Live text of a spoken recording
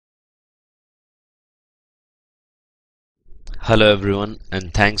Hello everyone,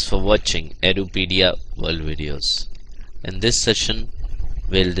 and thanks for watching Edupedia World Videos. In this session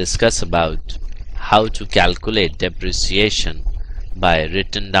we'll discuss about how to calculate depreciation by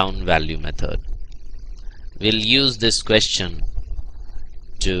written down value method. We'll use this question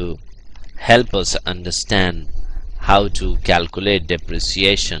to help us understand how to calculate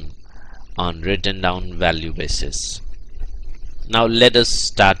depreciation on written down value basis. Now let us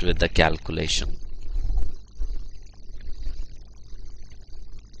start with the calculation.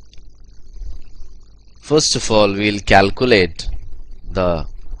 First of all, we'll calculate the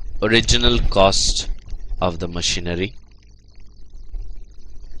original cost of the machinery.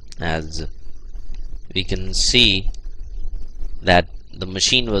 As we can see that the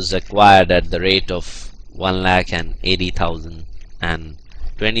machine was acquired at the rate of 1,80,000 and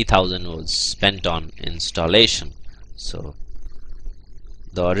 20,000 was spent on installation. So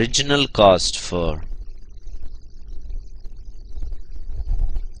the original cost for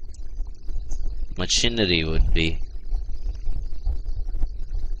machinery would be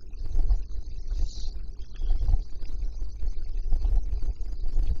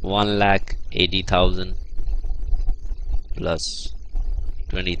 $1,80,000 plus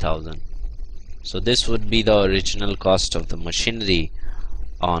 20,000. So this would be the original cost of the machinery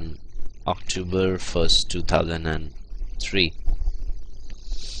on October 1st, 2003.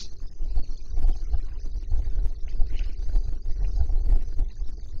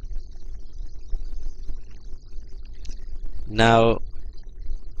 Now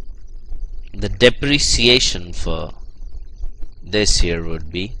the depreciation for this year would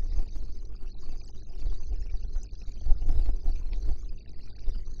be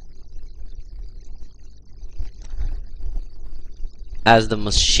as the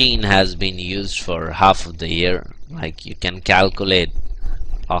machine has been used for half of the year, like you can calculate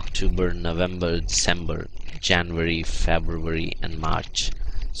October, November, December, January, February and March,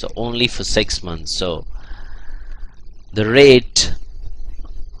 so only for 6 months. So the rate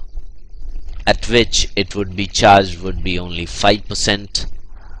at which it would be charged would be only 5%,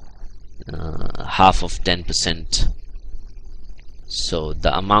 half of 10%. So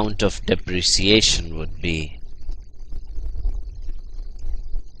the amount of depreciation would be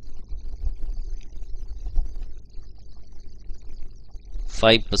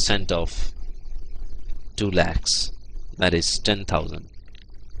 %5 of 2 lakhs, that is 10,000.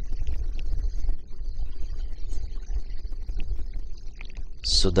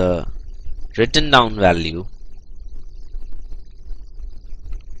 So the written down value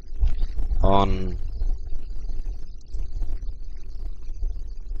on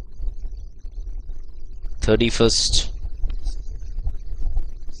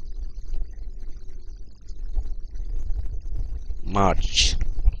March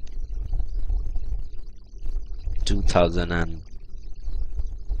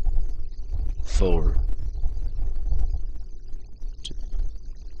 2004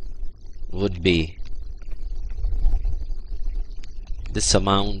 would be this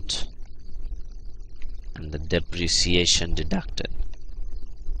amount and the depreciation deducted.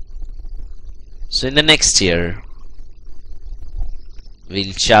 So in the next year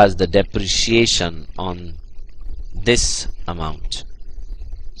we'll charge the depreciation on this amount.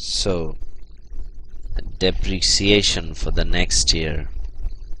 So the depreciation for the next year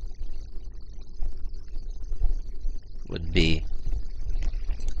would be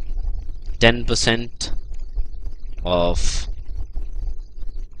 10% of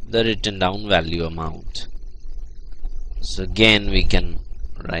the written down value amount. So again we can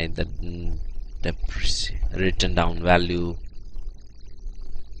write the written down value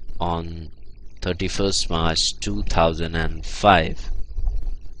on 31st March 2005.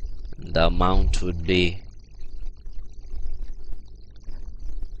 The amount would be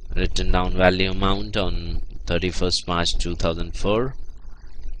written down value amount on 31st March 2004,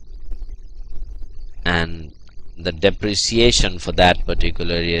 and the depreciation for that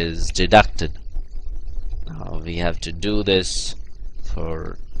particular year is deducted. Now we have to do this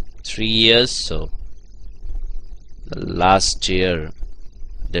for 3 years, so the last year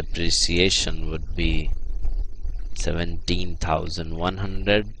depreciation would be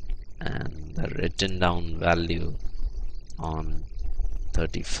 17,100 and the written down value on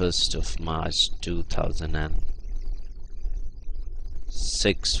 31st of March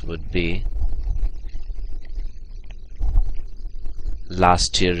 2006 would be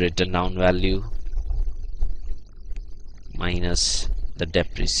last year written down value minus the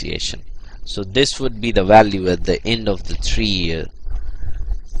depreciation. So this would be the value at the end of the 3 year.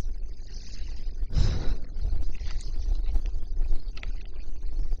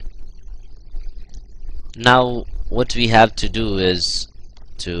 Now what we have to do is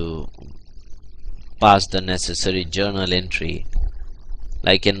to pass the necessary journal entry.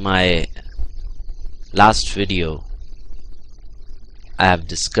 Like in my last video, I have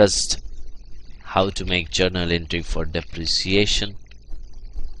discussed how to make journal entry for depreciation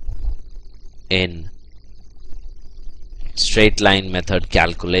in straight line method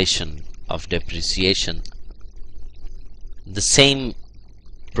calculation of depreciation. The same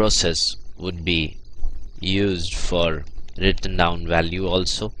process would be used for written down value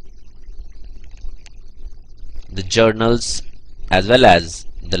also. The journals as well as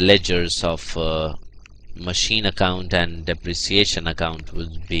the ledgers of machine account and depreciation account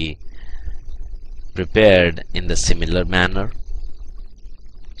would be prepared in the similar manner.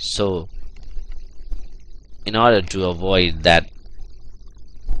 So in order to avoid that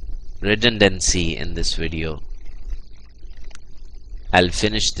redundancy in this video, I'll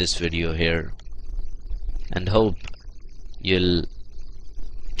finish this video here and hope you'll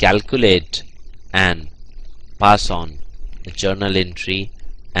calculate and pass on the journal entry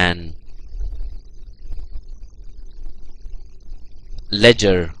and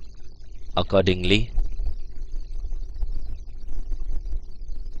ledger accordingly.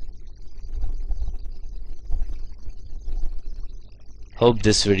 Hope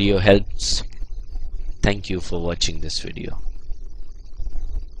this video helps. Thank you for watching this video.